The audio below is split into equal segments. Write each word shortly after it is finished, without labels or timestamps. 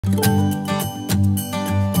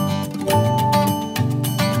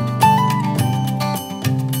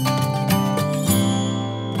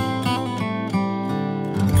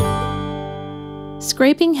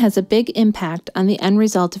Scraping has a big impact on the end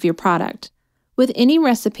result of your product. With any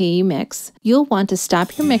recipe you mix, you'll want to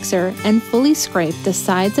stop your mixer and fully scrape the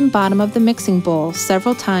sides and bottom of the mixing bowl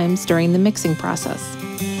several times during the mixing process.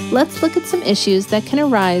 Let's look at some issues that can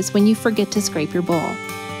arise when you forget to scrape your bowl.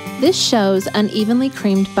 This shows unevenly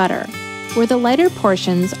creamed butter, where the lighter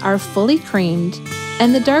portions are fully creamed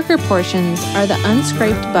and the darker portions are the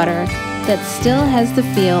unscraped butter that still has the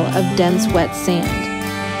feel of dense wet sand.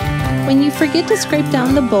 When you forget to scrape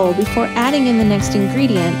down the bowl before adding in the next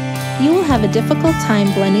ingredient, you will have a difficult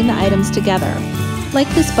time blending the items together, like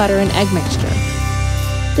this butter and egg mixture.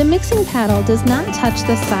 The mixing paddle does not touch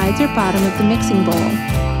the sides or bottom of the mixing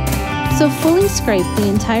bowl, so fully scrape the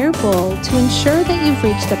entire bowl to ensure that you've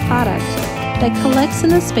reached the product that collects in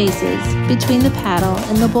the spaces between the paddle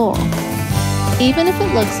and the bowl. Even if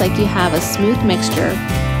it looks like you have a smooth mixture,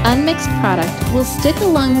 unmixed product will stick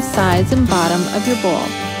along the sides and bottom of your bowl,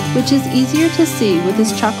 which is easier to see with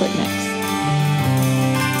this chocolate mix.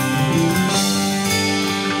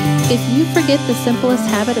 If you forget the simplest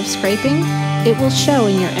habit of scraping, it will show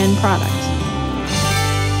in your end product.